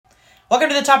Welcome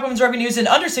to the top women's rugby news in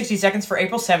under 60 seconds for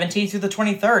April 17th through the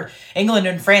 23rd. England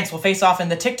and France will face off in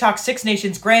the TikTok Six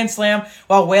Nations Grand Slam,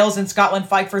 while Wales and Scotland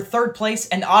fight for third place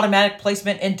and automatic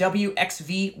placement in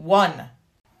WXV1.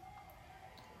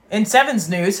 In Sevens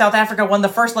news, South Africa won the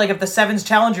first leg of the Sevens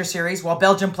Challenger Series, while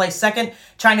Belgium placed second,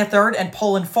 China third, and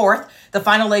Poland fourth. The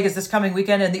final leg is this coming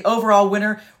weekend, and the overall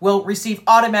winner will receive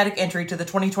automatic entry to the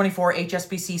 2024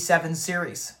 HSBC Sevens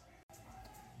Series.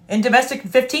 In domestic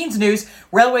 15s news,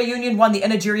 Railway Union won the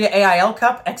Nigeria AIL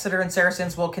Cup. Exeter and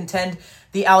Saracens will contend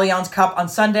the Allianz Cup on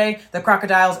Sunday. The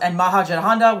Crocodiles and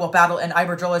Mahajahanda will battle in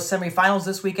Iberdrola's semifinals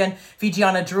this weekend.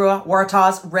 Fijiana Drua,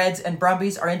 Waratahs, Reds, and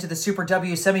Brumbies are into the Super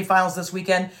W semifinals this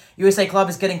weekend. USA Club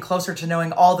is getting closer to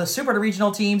knowing all the Super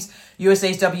regional teams.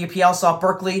 USA's WPL saw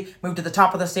Berkeley move to the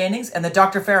top of the standings, and the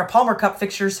Dr. Farah Palmer Cup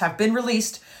fixtures have been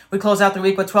released. We close out the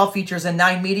week with 12 features and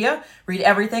 9 media. Read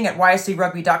everything at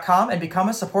yscrugby.com and become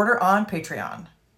a supporter on Patreon.